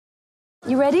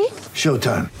You ready?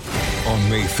 Showtime. On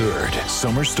May 3rd,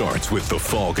 summer starts with The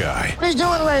Fall Guy. Let's do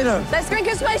it later. Let's drink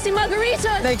a spicy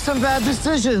margarita. Make some bad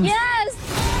decisions.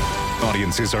 Yes!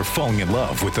 Audiences are falling in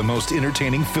love with the most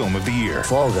entertaining film of the year.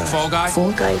 Fall Guy. Fall Guy?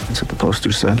 Fall guy. That's what the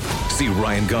poster said. See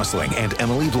Ryan Gosling and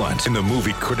Emily Blunt in the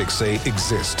movie critics say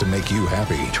exists to make you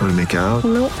happy. Trying to make it out?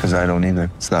 Nope. Because I don't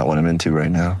either. It's not what I'm into right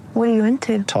now. What are you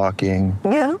into? Talking.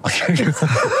 Yeah.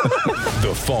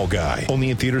 The Fall Guy.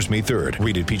 Only in theaters May 3rd.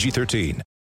 Rated PG-13.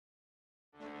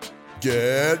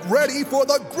 Get ready for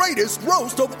the greatest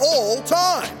roast of all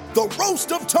time. The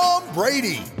Roast of Tom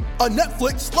Brady. A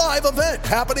Netflix live event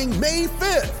happening May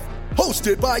 5th.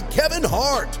 Hosted by Kevin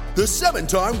Hart. The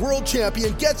 7-time world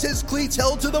champion gets his cleats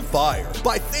held to the fire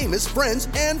by famous friends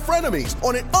and frenemies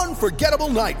on an unforgettable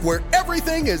night where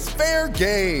everything is fair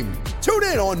game. Tune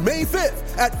in on May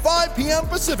 5th at 5 p.m.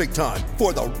 Pacific time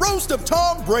for the Roast of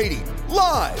Tom Brady.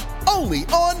 Live only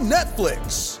on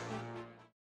Netflix.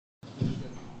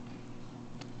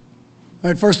 All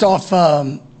right, first off,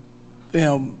 what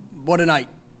a night.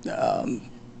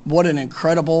 What an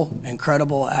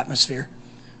incredible atmosphere.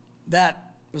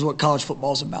 That is what college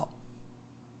football is about.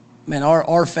 Man,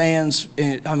 our fans,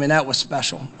 that was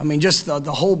special. Just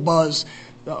the whole buzz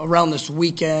around this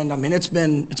weekend. It's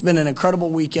been an incredible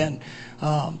weekend.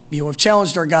 We've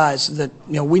challenged our guys that,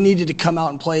 we needed to come out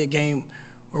and play a game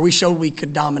where we showed we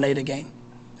could dominate a game.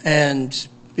 And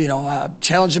I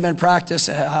challenged them in practice.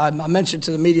 I mentioned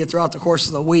to the media throughout the course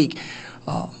of the week,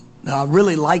 I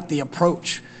really liked the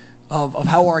approach of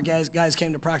how our guys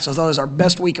came to practice. I thought it was our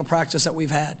best week of practice that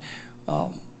we've had.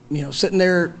 Sitting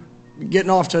there, getting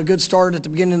off to a good start at the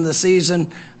beginning of the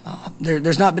season,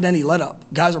 there's not been any let up.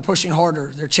 Guys are pushing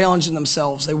harder. They're challenging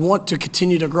themselves. They want to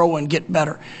continue to grow and get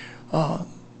better. To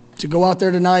go out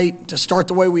there tonight, to start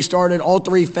the way we started, all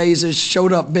three phases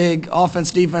showed up big,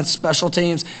 offense, defense, special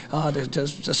teams,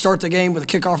 to start the game with a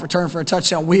kickoff return for a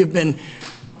touchdown. We have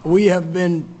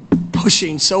been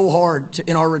pushing so hard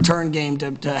in our return game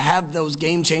to have those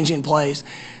game-changing plays.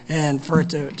 And for it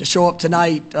to show up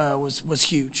tonight was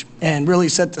huge and really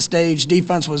set the stage.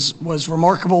 Defense was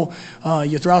remarkable.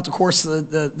 Throughout the course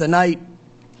of the night,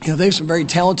 they have some very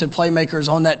talented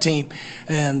playmakers on that team.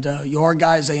 And our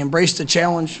guys, they embraced the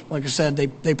challenge. Like I said,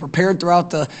 they prepared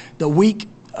throughout the week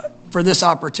for this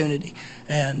opportunity.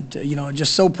 And,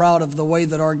 just so proud of the way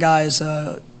that our guys,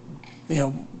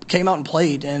 came out and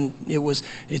played. And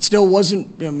it still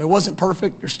wasn't, it wasn't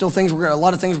perfect. There's still a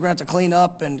lot of things we're going to have to clean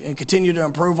up and continue to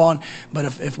improve on. But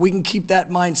if we can keep that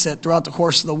mindset throughout the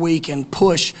course of the week and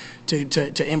push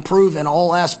to improve in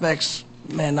all aspects,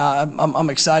 man, I'm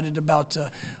excited about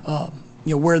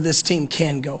where this team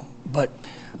can go. But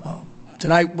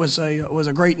tonight was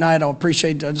a great night. I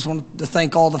just wanted to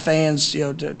thank all the fans.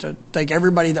 To thank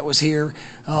everybody that was here.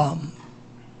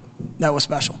 That was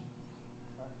special.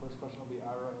 All right, first question will be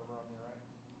Ira over on your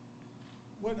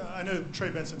right. I know Trey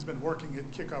Benson's been working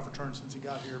at kickoff return since he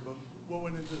got here, but what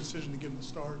went into the decision to give him the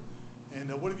start?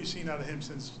 And what have you seen out of him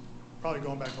since probably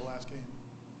going back to last game?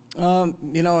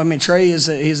 Trey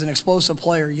he's an explosive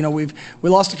player. We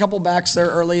lost a couple backs there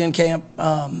early in camp.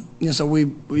 So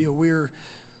we're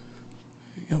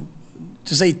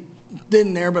to say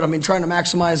thin there, but trying to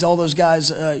maximize all those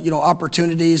guys,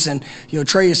 opportunities. And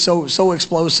Trey is so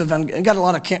explosive and got a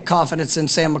lot of confidence in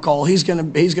Sam McCall. He's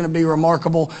gonna be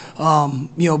remarkable.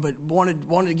 But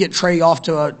wanted to get Trey off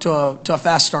to a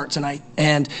fast start tonight.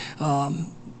 And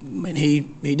he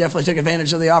definitely took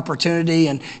advantage of the opportunity,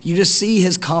 and you just see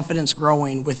his confidence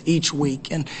growing with each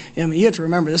week. And you have to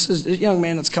remember, this is a young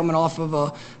man that's coming off of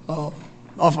a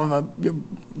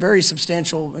very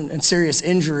substantial and serious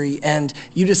injury, and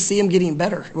you just see him getting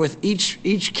better with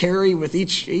each carry, with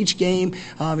each game.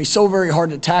 He's so very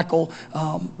hard to tackle,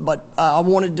 but I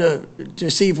wanted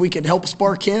to see if we could help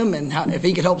spark him and if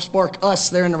he could help spark us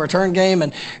there in the return game.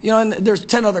 And and there's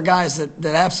 10 other guys that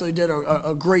absolutely did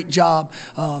a great job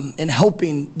in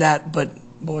helping that. But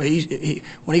boy, he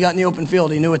when he got in the open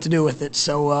field, he knew what to do with it.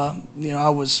 So I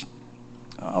was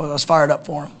fired up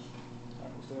for him.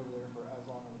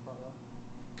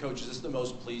 Coach, is this the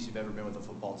most pleased you've ever been with a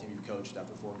football team you've coached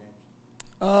after 4 games?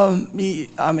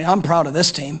 I'm proud of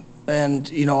this team, and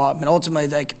ultimately,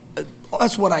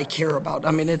 that's what I care about.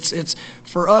 It's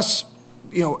for us.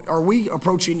 Are we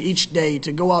approaching each day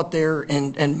to go out there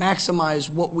and maximize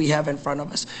what we have in front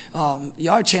of us?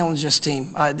 I challenge this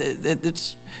team. I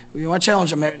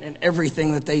challenge them in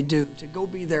everything that they do to go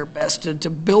be their best, to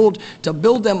build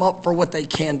them up for what they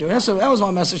can do. And that was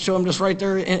my message to them just right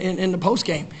there in the post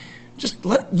game.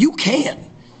 You can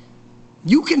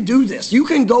do this. You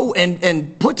can go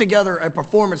and put together a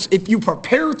performance. If you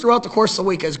prepare throughout the course of the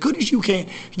week as good as you can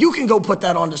go put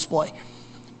that on display.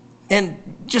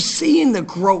 And just seeing the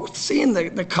growth, seeing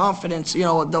the confidence,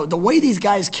 the way these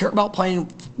guys care about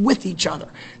playing with each other.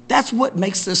 That's what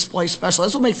makes this place special.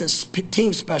 That's what makes this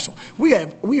team special. We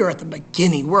are at the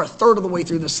beginning. We're a third of the way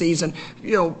through the season.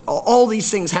 All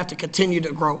these things have to continue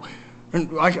to grow.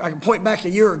 And I can point back a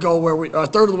year ago where we are a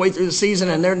third of the way through the season,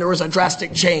 and then there was a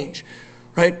drastic change,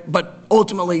 right? But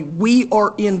ultimately, we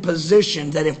are in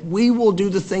position that if we will do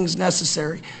the things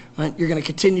necessary, right, you're going to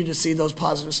continue to see those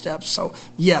positive steps. So,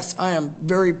 yes, I am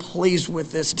very pleased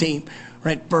with this team,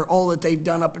 right, for all that they've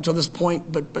done up until this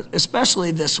point, but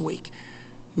especially this week.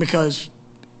 Because,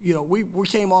 we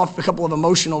came off a couple of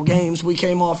emotional games. We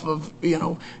came off of, being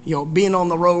on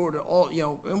the road,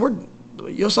 and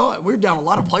you saw it. We're down a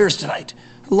lot of players tonight,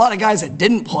 a lot of guys that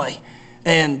didn't play,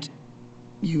 and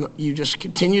you just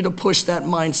continue to push that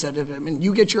mindset of it. I mean,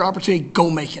 you get your opportunity, go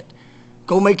make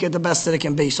it the best that it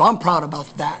can be. So I'm proud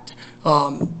about that.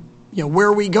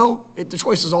 Where we go, the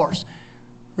choice is ours.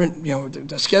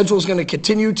 The schedule is going to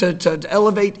continue to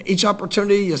elevate each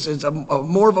opportunity. It's a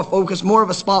more of a focus, more of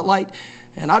a spotlight.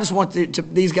 And I just want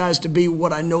these guys to be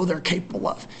what I know they're capable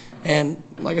of. And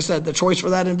like I said, the choice for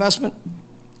that investment,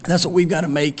 that's what we've got to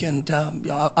make. And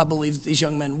I believe these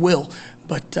young men will.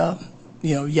 But,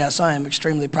 yes, I am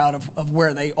extremely proud of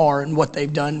where they are and what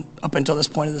they've done up until this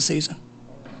point of the season.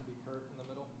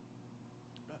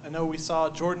 I know we saw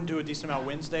Jordan do a decent amount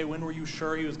Wednesday. When were you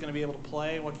sure he was going to be able to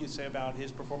play? What can you say about his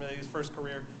performance, his first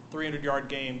career 300-yard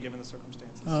game, given the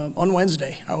circumstances? On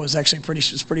Wednesday, I was actually pretty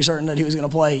certain that he was going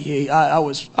to play. I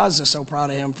was just so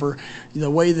proud of him for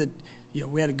the way that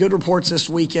we had good reports this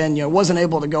weekend. Wasn't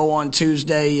able to go on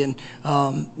Tuesday, and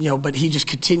but he just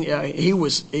continued. He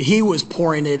was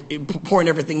pouring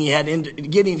everything he had into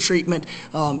getting treatment.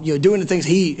 Doing the things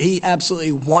he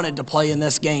absolutely wanted to play in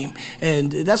this game, and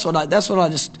that's what I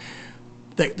just.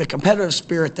 The competitive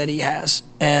spirit that he has,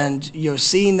 and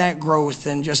seeing that growth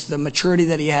and just the maturity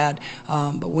that he had.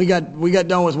 But we got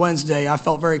done with Wednesday. I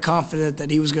felt very confident that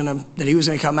he was gonna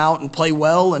come out and play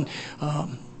well, and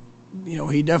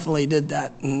he definitely did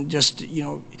that. And just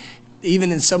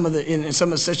even in some of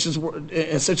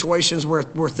the situations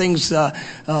where things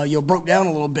broke down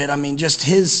a little bit. I mean, just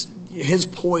his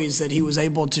poise that he was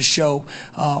able to show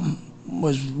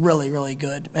was really, really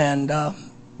good. And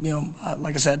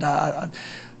like I said, I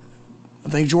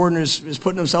think Jordan is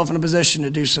putting himself in a position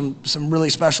to do some really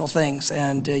special things.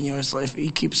 And if he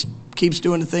keeps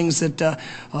doing the things that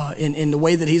in the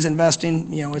way that he's investing,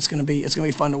 it's gonna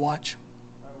be fun to watch.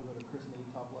 I will go to Chris Lee,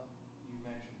 top left. You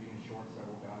mentioned being short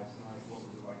several guys tonight. What was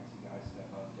it like to see guys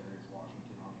step up? Darius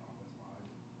Washington on the offensive line,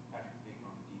 Patrick Payton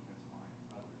on the defensive line,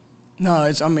 others. No,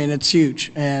 it's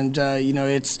huge, and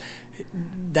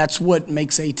that's what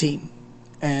makes a team.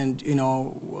 And,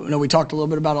 we talked a little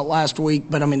bit about it last week,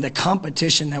 but, the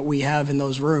competition that we have in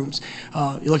those rooms.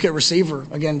 You look at receiver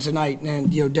again tonight,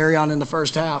 and, Darion in the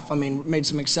first half, made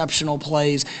some exceptional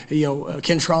plays.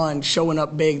 Kentron showing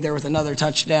up big there with another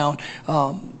touchdown.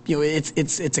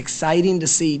 It's exciting to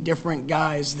see different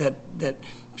guys that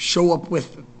show up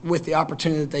with the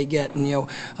opportunity that they get. And,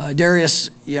 Darius,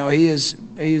 he is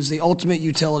the ultimate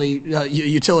utility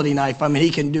knife. He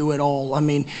can do it all.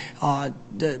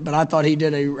 But I thought he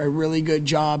did a really good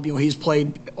job. He's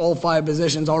played all 5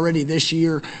 positions already this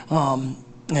year. And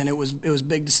it was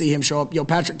big to see him show up.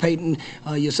 Patrick Payton,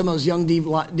 some of those young D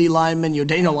linemen.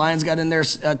 Daniel Lyons got in there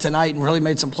tonight and really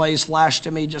made some plays. Flashed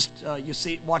to me, just you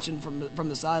see watching from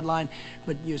the sideline.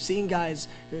 But seeing guys,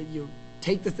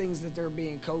 take the things that they're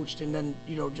being coached, and then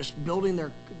just building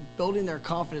their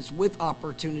confidence with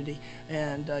opportunity.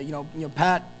 And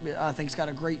Pat, I think, has got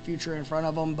a great future in front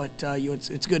of him. But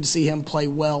it's good to see him play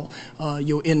well.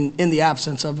 In the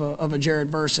absence of a Jared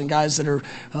Verse and guys that are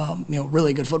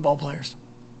really good football players.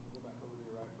 Go back over to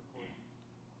your right for Corey.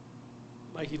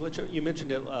 Mike, you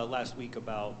mentioned it last week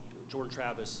about Jordan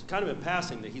Travis, kind of in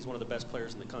passing, that he's one of the best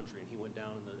players in the country, and he went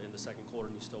down in the second quarter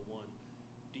and you still won.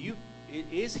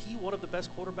 Is he one of the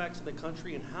best quarterbacks in the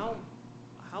country, and how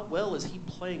well is he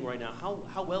playing right now?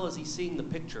 How well is he seeing the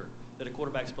picture that a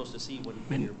quarterback's supposed to see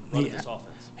when you're running this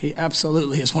offense? He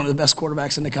absolutely is one of the best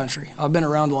quarterbacks in the country. I've been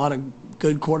around a lot of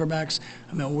good quarterbacks.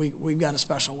 We've got a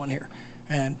special one here,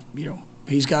 and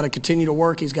he's got to continue to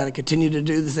work. He's got to continue to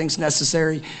do the things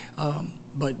necessary.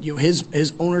 But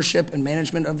his ownership and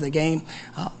management of the game.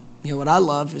 What I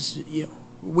love is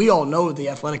we all know the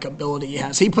athletic ability he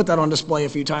has. He put that on display a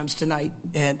few times tonight.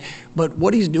 But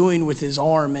what he's doing with his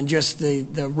arm and just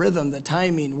the rhythm, the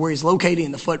timing, where he's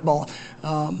locating the football,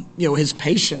 his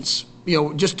patience,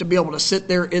 just to be able to sit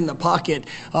there in the pocket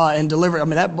and deliver.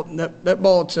 That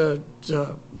ball to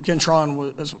Kentron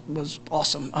was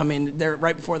awesome. There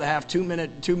right before the half, 2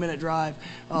 minute drive.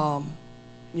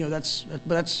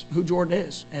 that's who Jordan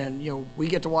is. And, we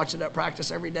get to watch it at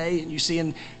practice every day, and you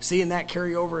seeing that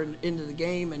carry over into the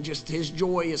game, and just his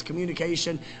joy, his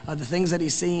communication, the things that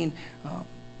he's seen.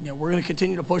 We're going to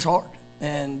continue to push hard.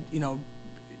 And,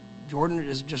 Jordan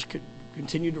is just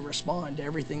continued to respond to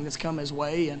everything that's come his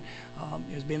way, and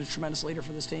has been a tremendous leader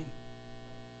for this team.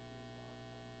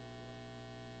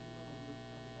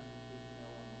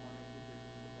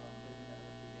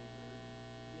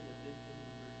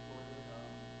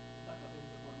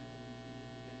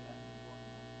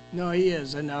 No, he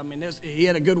is, and he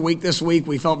had a good week this week.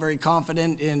 We felt very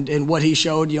confident in what he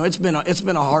showed. It's been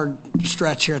a hard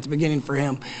stretch here at the beginning for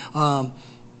him,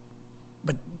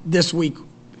 but this week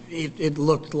it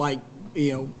looked like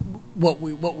what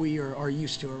we are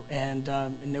used to, and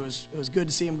it was good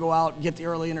to see him go out, get the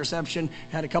early interception.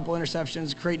 Had a couple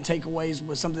interceptions, creating takeaways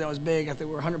was something that was big. I think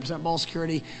we were 100% ball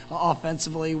security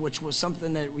offensively, which was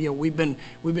something that we've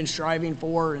been striving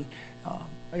for. And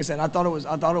like I said, I thought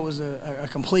it was a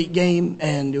complete game,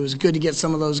 and it was good to get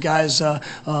some of those guys,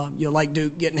 like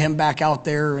Duke, getting him back out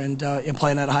there and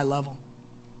playing at a high level.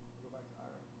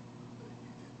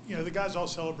 The guys all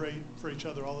celebrate for each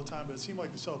other all the time, but it seemed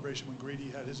like the celebration when Greedy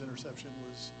had his interception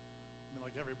was,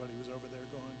 like everybody was over there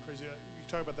going crazy. You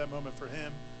talk about that moment for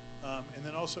him, and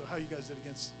then also how you guys did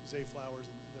against Zay Flowers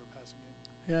in their passing game.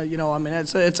 Yeah,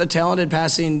 it's a talented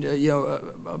passing,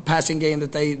 passing game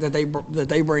that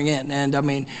they bring in,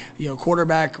 and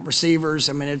quarterback, receivers.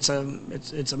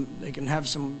 They can have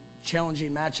some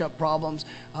challenging matchup problems,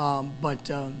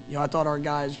 but I thought our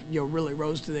guys, really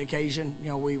rose to the occasion.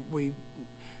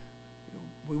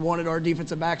 We wanted our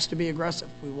defensive backs to be aggressive.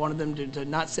 We wanted them to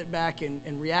not sit back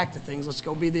and react to things. Let's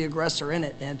go be the aggressor in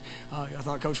it. And I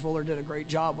thought Coach Fuller did a great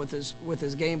job with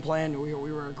his game plan. We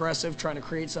were aggressive, trying to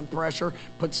create some pressure,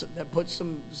 put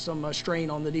some strain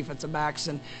on the defensive backs.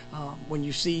 And when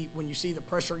you see the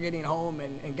pressure getting home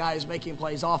and guys making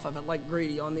plays off of it, like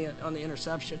Greedy on the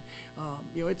interception,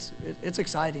 it's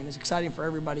exciting. It's exciting for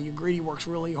everybody. Greedy works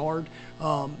really hard.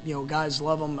 Guys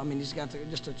love him. He's got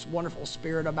just a wonderful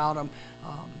spirit about him.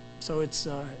 So it's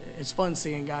fun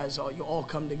seeing guys all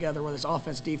come together, whether it's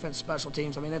offense, defense, special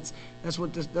teams. That's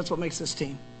what makes this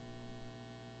team.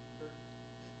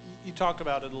 You talked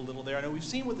about it a little there. I know we've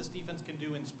seen what this defense can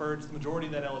do in spurts, the majority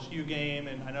of that LSU game,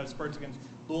 and I know spurts against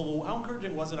Louisville. How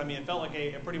encouraging was it? It felt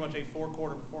like pretty much a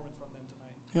four-quarter performance from them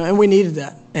tonight. And we needed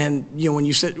that. And when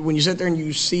you sit there and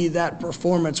you see that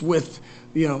performance with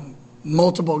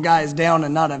multiple guys down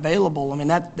and not available,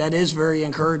 that is very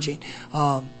encouraging.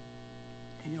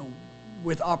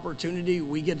 With opportunity,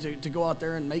 we get to go out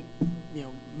there and make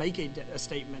a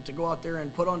statement, to go out there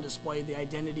and put on display the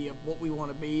identity of what we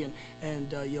want to be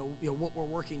and what we're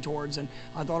working towards. And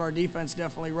I thought our defense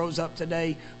definitely rose up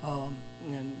today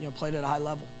and played at a high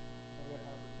level.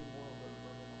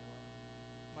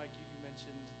 Mike, you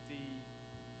mentioned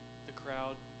the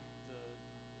crowd,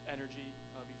 the energy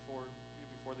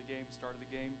before the game, start of the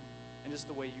game, and just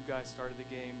the way you guys started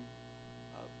the game.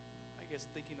 I guess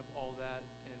thinking of all that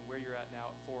and where you're at now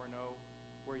at 4-0,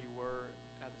 where you were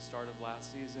at the start of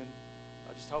last season,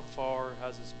 just how far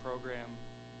has this program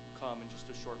come in just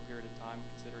a short period of time,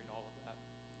 considering all of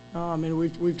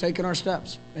that? We've taken our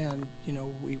steps, and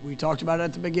we talked about it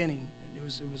at the beginning. It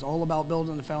was all about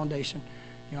building the foundation.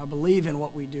 I believe in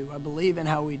what we do. I believe in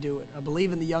how we do it. I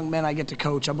believe in the young men I get to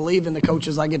coach. I believe in the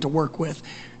coaches I get to work with.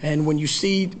 And when you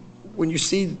see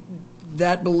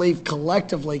that belief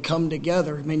collectively come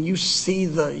together, you see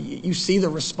the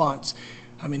response.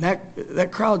 That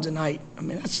crowd tonight,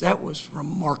 that was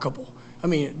remarkable.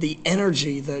 The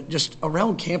energy that just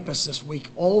around campus this week,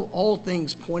 all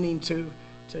things pointing to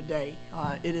today.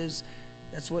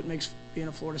 That's what makes being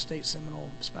a Florida State Seminole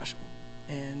special.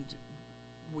 And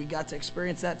we got to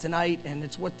experience that tonight, and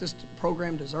it's what this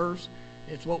program deserves.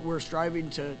 It's what we're striving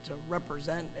to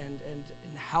represent and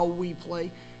how we play.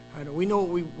 We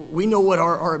know what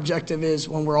our objective is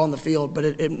when we're on the field, but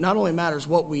it not only matters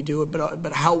what we do,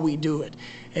 but how we do it.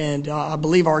 And I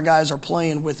believe our guys are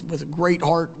playing with a great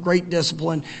heart, great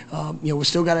discipline. We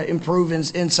still got to improve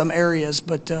in some areas,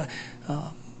 but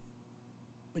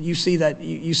you see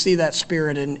that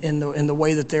spirit in the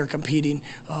way that they're competing,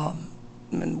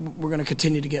 and we're going to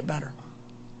continue to get better.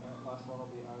 Last one will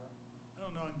be Ira. I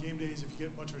don't know on game days if you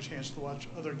get much of a chance to watch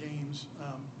other games,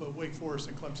 but Wake Forest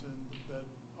and Clemson, that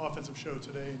offensive show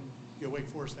today, and Wake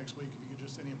Forest next week. If you could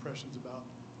just any impressions about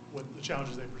what the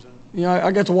challenges they presented.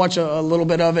 I got to watch a little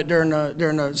bit of it during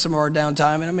some of our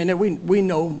downtime, and we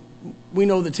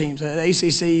know the teams. The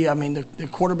ACC, the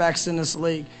quarterbacks in this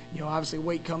league. Obviously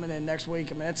Wake coming in next week.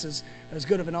 That's as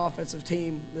good of an offensive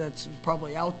team that's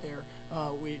probably out there.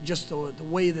 Just the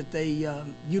way that they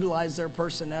utilize their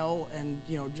personnel and,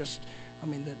 just,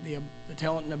 the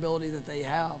talent and ability that they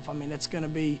have. It's going to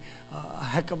be a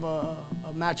heck of a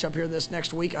matchup here this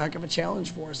next week, a heck of a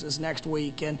challenge for us this next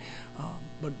week. And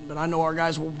but I know our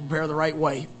guys will prepare the right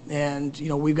way. And,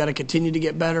 we've got to continue to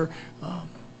get better.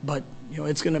 But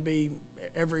it's going to be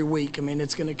every week.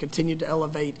 It's going to continue to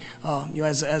elevate,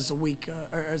 as the week or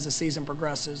as the season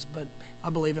progresses. But I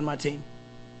believe in my team.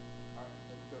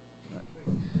 All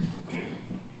right.